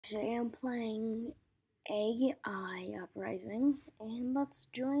Today I'm playing AI Uprising, and let's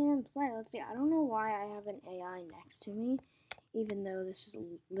join and play. Let's see. I don't know why I have an AI next to me, even though this is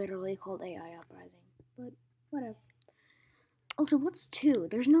literally called AI Uprising. But whatever. Also, what's two?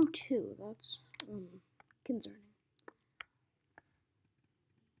 There's no two. That's concerning.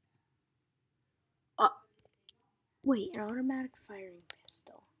 Uh, wait, an automatic firing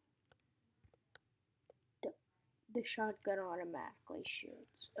pistol. The shotgun automatically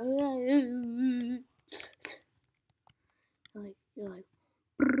shoots. You're like.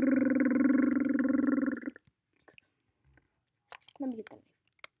 Let me get that knife.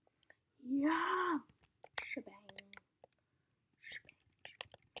 Yeah! Shebang. Shebang.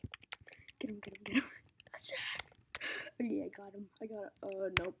 Get him, get him, get him. Okay, I got him. I got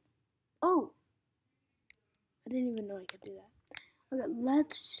it. Nope. Oh! I didn't even know I could do that. Okay,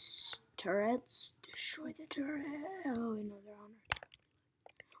 let's turrets. Destroy the turret. Oh, wait, no, they're on already.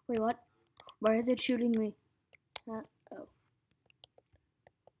 Wait, what? Why is it shooting me? Oh. Don't.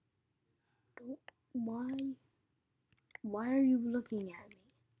 Why? Why are you looking at me?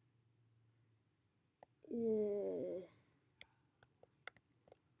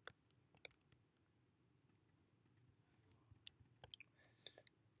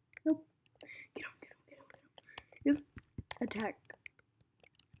 Nope. Get him, get him, get him, get him. Yes. Attack.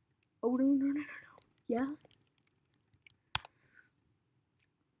 Oh, no, no, no, no, no. Yeah?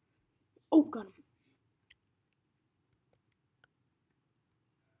 Oh, got him.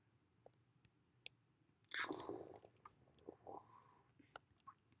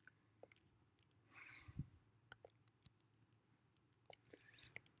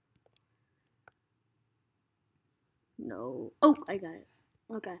 No. Oh, I got it.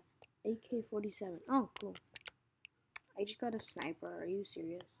 Okay. AK-47. Oh, cool. I just got a sniper. Are you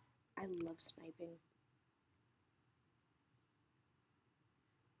serious? I love sniping.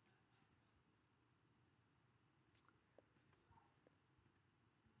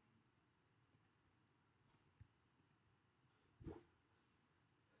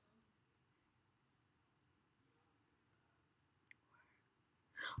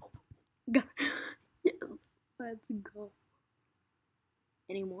 Got it. Yes. Let's go.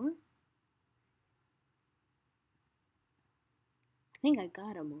 Any more? I think I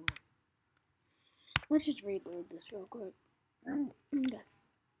got them all. Let's just reload this real quick. Okay.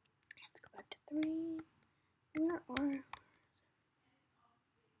 Let's go back to 3. Where are...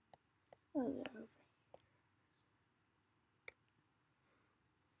 Oh, they're over.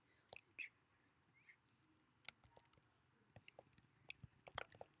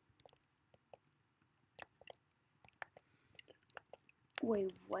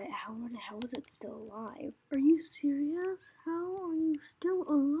 Wait, what? How the hell is it still alive? Are you serious? How are you still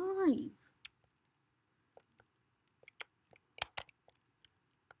alive?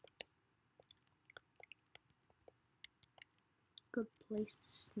 Good place to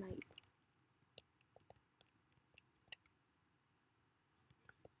snipe.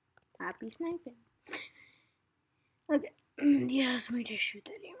 Happy sniping. Okay. Yes, let me just shoot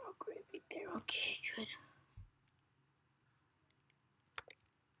that arrow right there. Okay, good.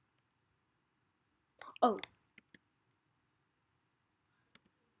 Oh.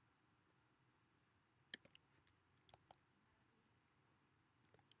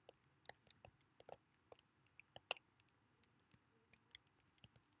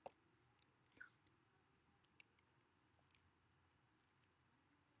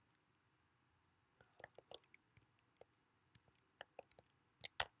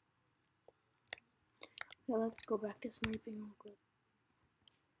 Yeah, let's go back to sniping real quick.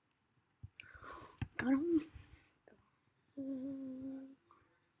 Got him.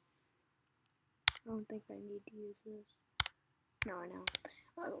 I don't think I need to use this. No, I know.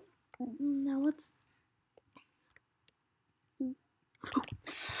 Oh, now what's...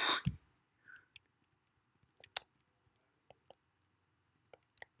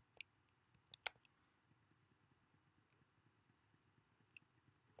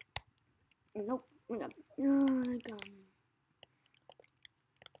 Nope. I got him.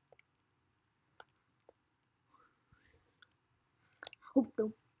 Oh,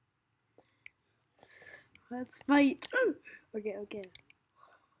 no. Let's fight. Okay, okay.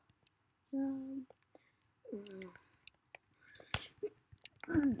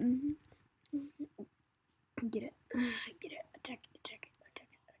 Get it. Get it. Attack it, attack it, attack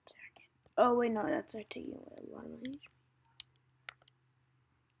it, attack it. Oh, wait, no, that's taking away a lot of my HP.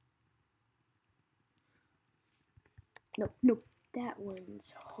 Nope, nope. That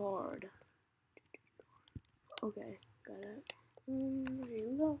one's hard. Okay, got it.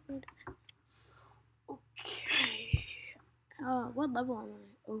 Reload. Okay. What level am I?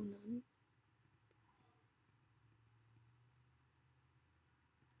 Oh, none.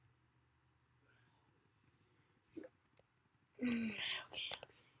 Okay.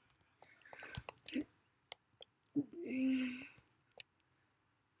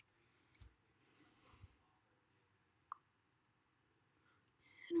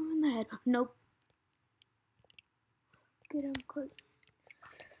 Hit him in the head. Nope. Get him quick.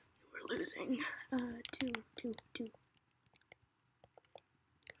 We're losing. Two.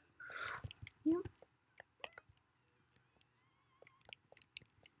 Yep.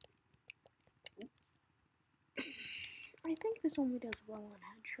 I think this only does well on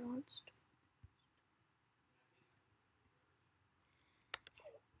headshots.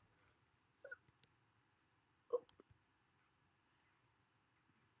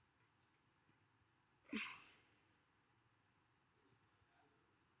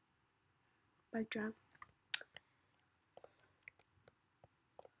 Bike drop.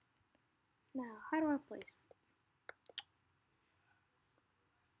 Now, how do I place?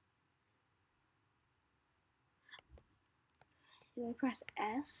 Do I press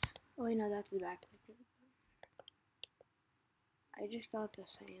S? Oh wait, no, that's the back. I just got the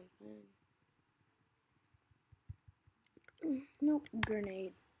same thing. Nope,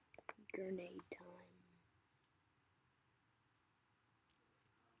 grenade. Grenade time.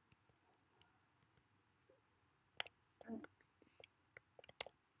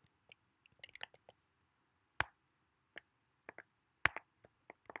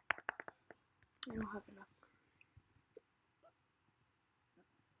 I don't have enough.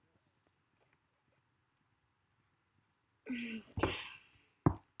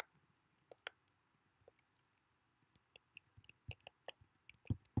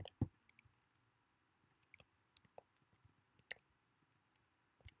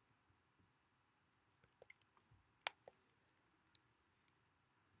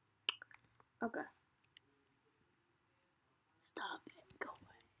 Okay. Stop it. Go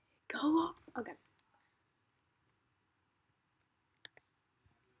away. Go up. Okay.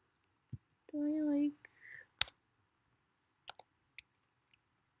 Do I like...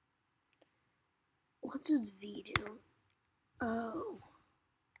 What does V do? Oh.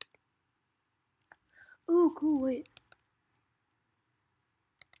 Oh, cool, wait.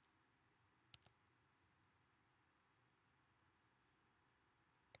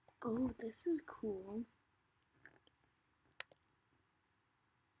 Oh, this is cool.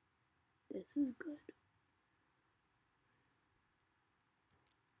 This is good.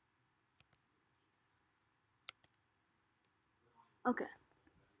 Okay.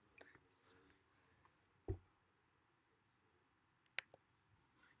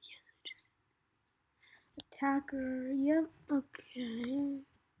 Attacker, yep, okay.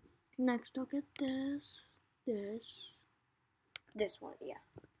 Next I'll get this one, yeah.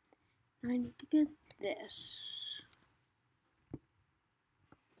 I need to get this.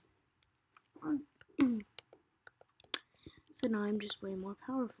 So now I'm just way more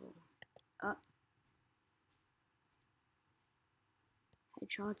powerful.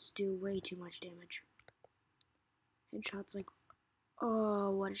 Headshots do way too much damage. Headshots like,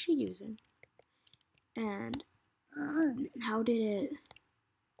 oh, what is she using? And how did it?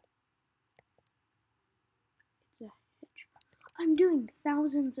 It's a headshot. I'm doing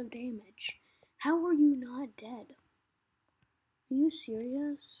thousands of damage. How are you not dead? Are you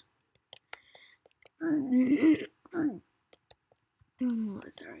serious?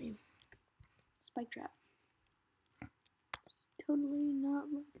 Sorry. Spike trap. It's totally not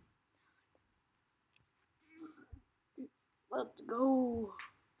like. Let's go.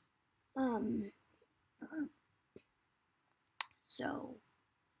 So.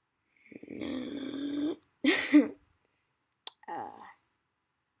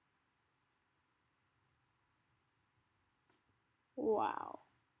 Wow.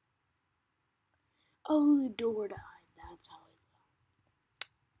 Oh, the door died. That's how I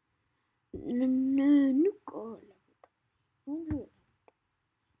thought.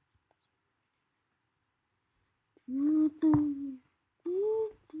 No,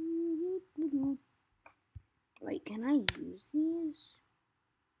 Wait, can I use these?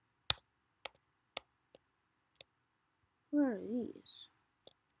 What are these?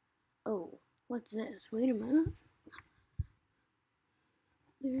 Oh, what's this? Wait a minute.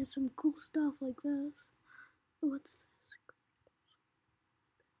 There's some cool stuff like this. What's this?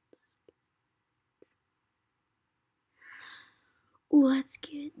 Let's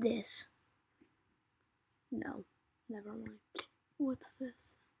get this. No, never mind. What's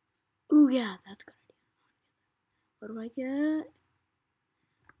this? Oh yeah, that's a good idea. What do I get?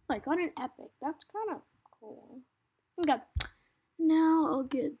 Oh, I got an epic. That's kind of cool. Okay. Now I'll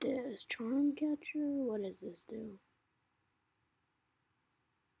get this charm catcher. What does this do?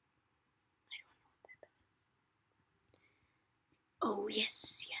 Oh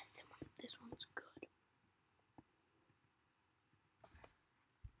yes, yes, this one's good.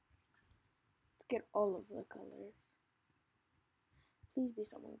 Let's get all of the colors. Please be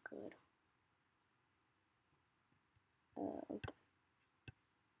someone good. Okay.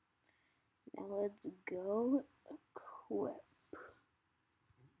 Now let's go equip.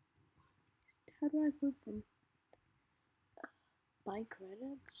 How do I equip them? Buy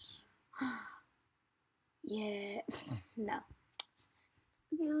credits? Yeah. No.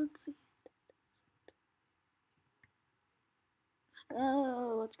 Okay, let's see.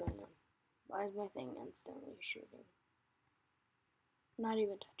 Oh, what's going on? Why is my thing instantly shooting? Not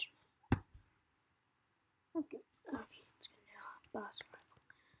even touching it. Okay, let's go now. Boss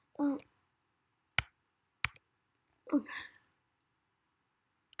rifle. Okay.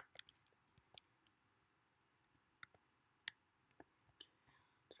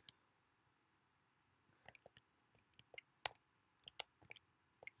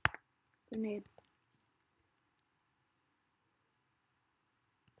 Grenade.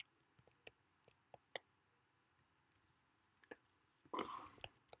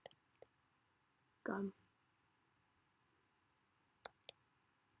 Gun.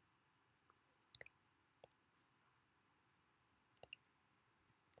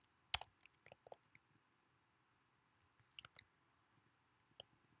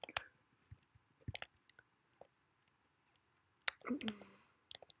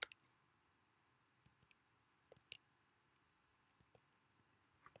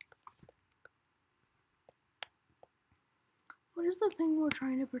 What is the thing we're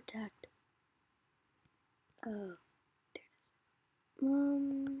trying to protect? Oh, there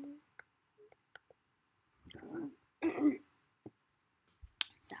it is.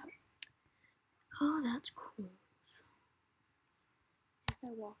 Sorry. Oh, that's cool. So, if I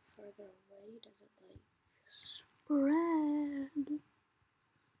walk further away, does it like spread?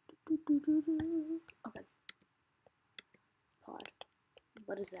 Okay. Pod.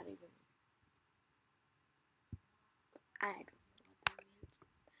 What does that even mean? I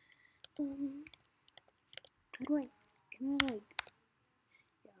don't know what that means. How do I? Can I like?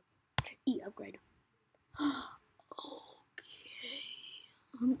 Yeah. E upgrade. Okay.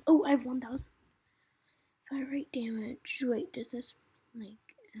 Oh, I have 1,000. Fire rate damage. Wait, does this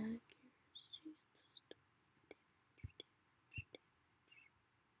like accuracy?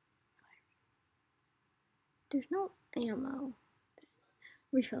 There's no ammo.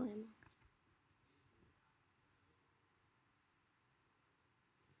 Refill ammo.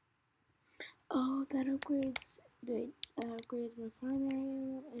 Oh, that upgrades. Wait, that upgrades my primary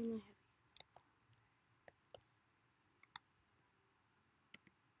ammo and my heavy.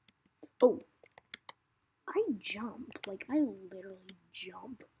 Oh, I jump. Like I literally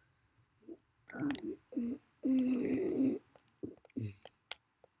jump.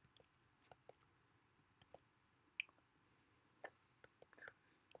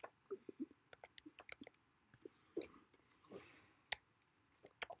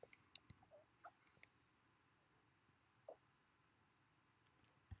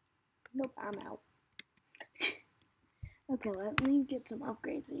 Nope, I'm out. Okay, let me get some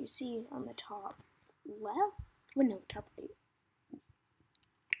upgrades that you see on the top left. Well, no, top right.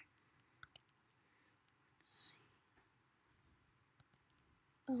 Let's see.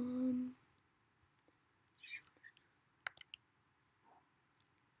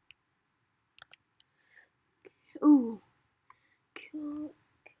 Ooh, kills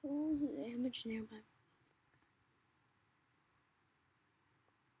damage nearby.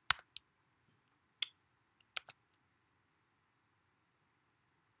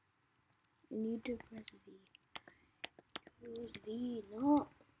 I need to press V. Use V, no.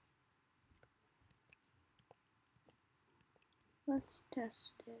 Let's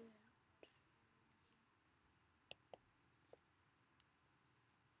test it.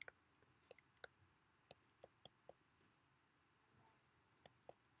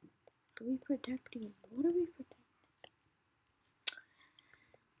 Are we protecting? What are we protecting?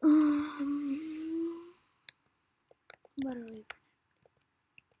 What are we protecting?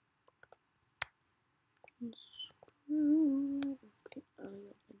 Screw. Okay, oh, you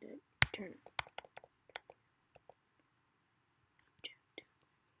opened it. Turn it.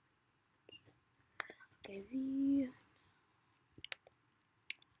 Okay, V.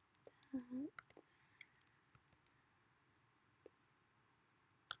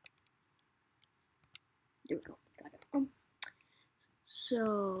 There we go. Got it.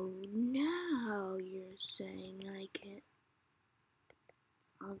 So now you're saying I can.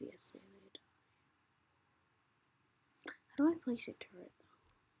 Obviously they die. How do I place a turret though?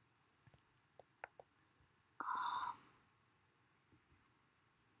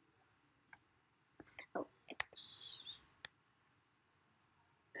 Oh, X.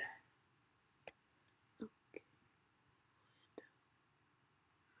 Okay.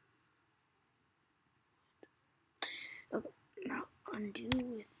 Okay, now undo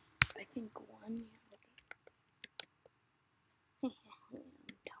with, I think, one. Yeah, okay.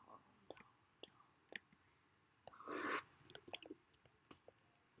 I'm tall.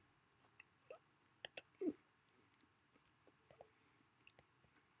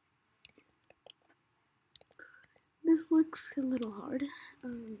 This looks a little hard.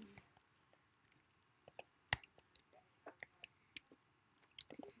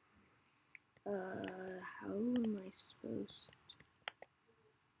 How am I supposed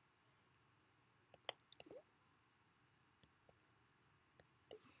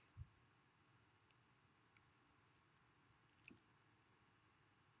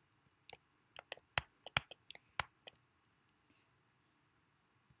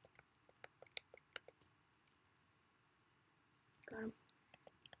Got him.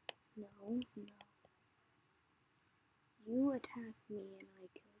 No. You attack me and I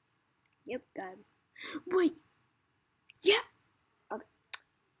kill you. Yep, got him. Wait! Yeah! Okay.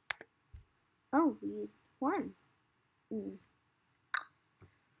 Oh, we won.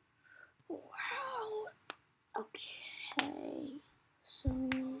 Wow. Okay. So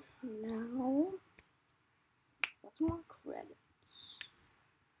now, what's more credits?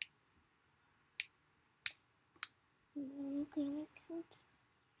 Now gonna count.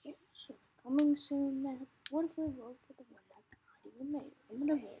 Yeah, so coming soon. Now, what if I vote for the one that's not even made? I'm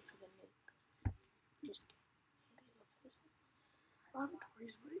gonna vote for the nuke. Just kidding. I'm gonna go for this one.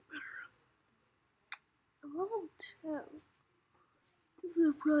 Laboratory's way better. I'm level 2. This is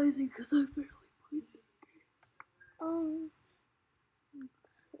surprising because I barely played it.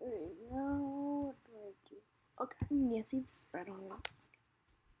 Okay, now what do I do? Okay, yeah, see the spread on that.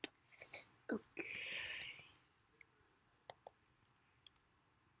 Okay.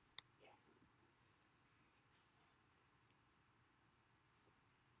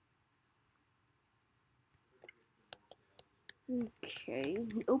 Okay.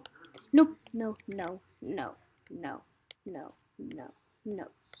 Nope. Nope. No.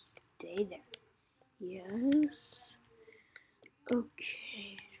 Stay there. Yes.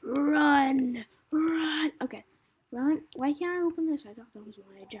 Okay. Run. Okay. Run. Why can't I open this? I thought that was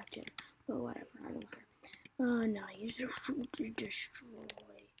my objective. But whatever. I don't care. No. Use your food to destroy.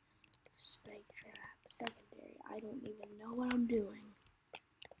 Spike trap. Secondary. I don't even know what I'm doing.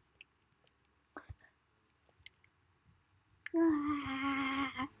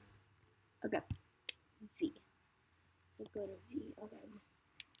 Okay. V. We'll go to V. Okay.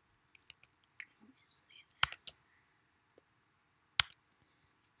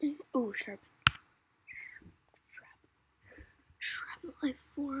 Oh, sharpen. Shrapnel. I have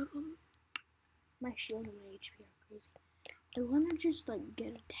 4 of them. My shield and my HP are crazy. I want to just like get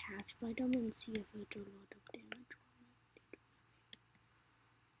attacked by them and see if I do a lot of damage.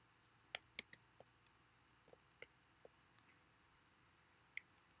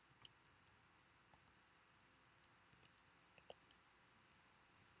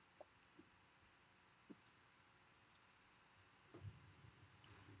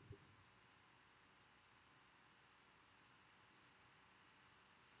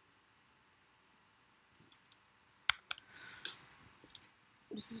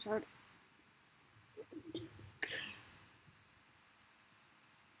 This is hard.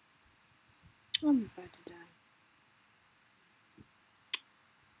 I'm about to die.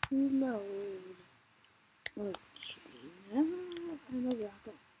 Reload. Okay, now I'm a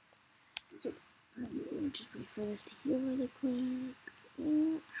rocket. So, just wait for this to heal really quick.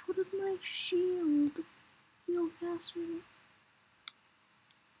 How does my shield heal faster?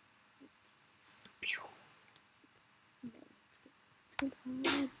 Pew. Okay,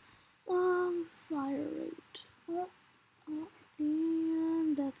 let's go. Fire rate.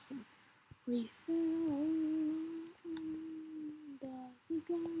 And that's it. Refill.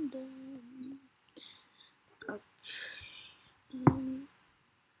 Uganda. Okay.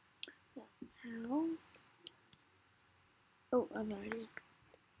 How? Oh, I have no idea.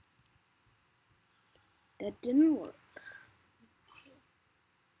 That didn't work.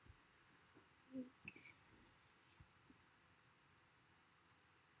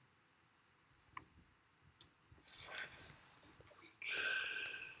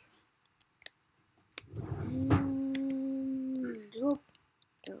 Nope.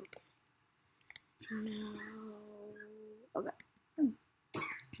 Okay. Now, okay.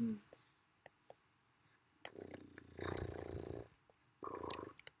 Attack.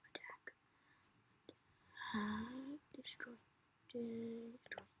 Destroy.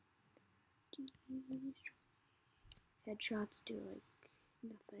 Destroy. Destroy. Headshots do like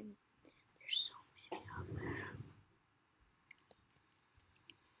nothing. There's so many of them.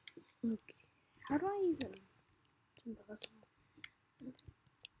 Okay, how do I even? It's impossible. Yeah,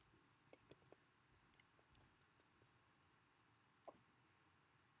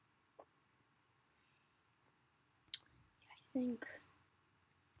 I think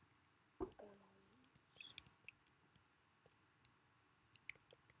I'm gonna use.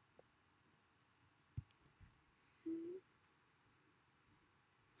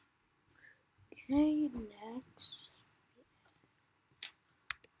 Okay, next.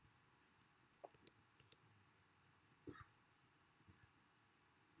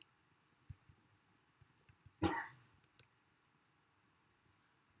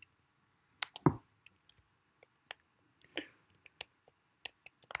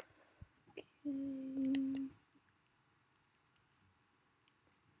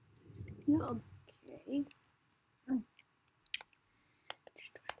 Yeah, okay.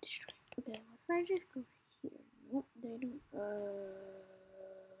 Destroy. Okay, what if I just go here? Nope, they don't.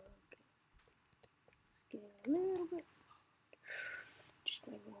 Okay. Just getting a little bit.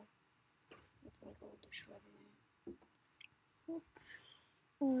 Destroy them all. That's my goal, destroy them all.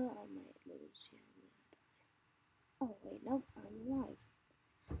 I might lose here. Oh, wait, nope, I'm alive.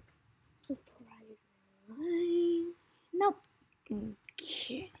 Surprisingly. Nope.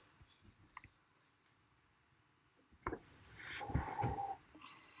 Okay.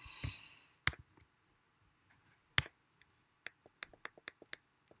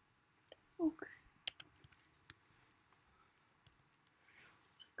 Okay.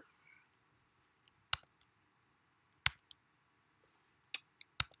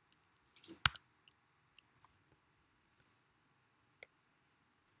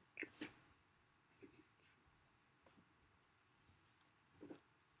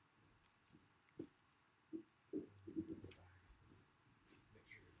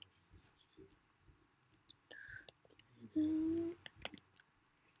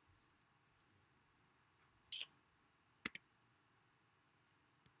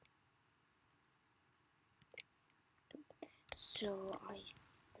 So I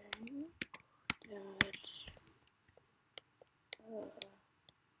think that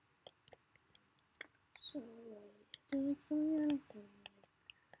so is there like something I can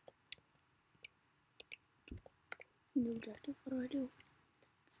new objective? What do?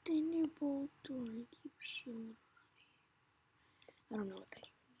 Stay near bolt door and keep shield. I don't know what that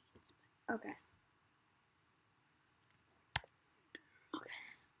even means, but okay. Okay.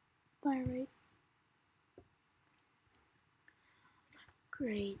 Fire rate.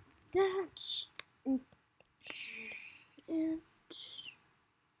 Great. That's it.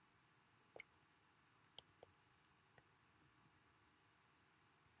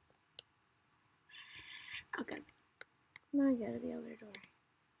 Okay. Now I go to the other door.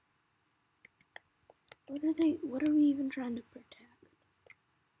 What are we even trying to protect?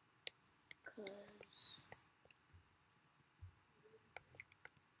 Cause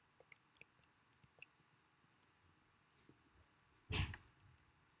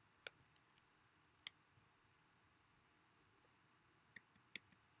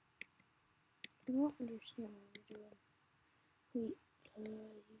I don't understand what we're doing. We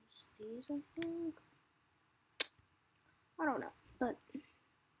use these, I think. I don't know, but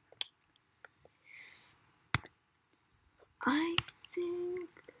I think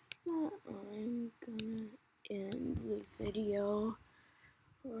that I'm gonna end the video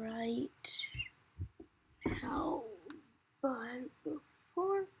right now. But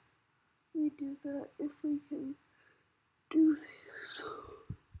before we do that, if we can do this.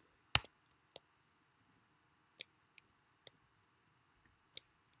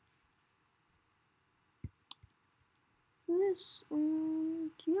 This,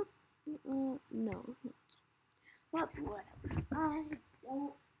 yep, no, but whatever, I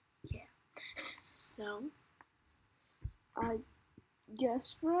don't care. So, I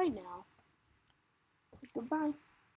guess for right now, goodbye.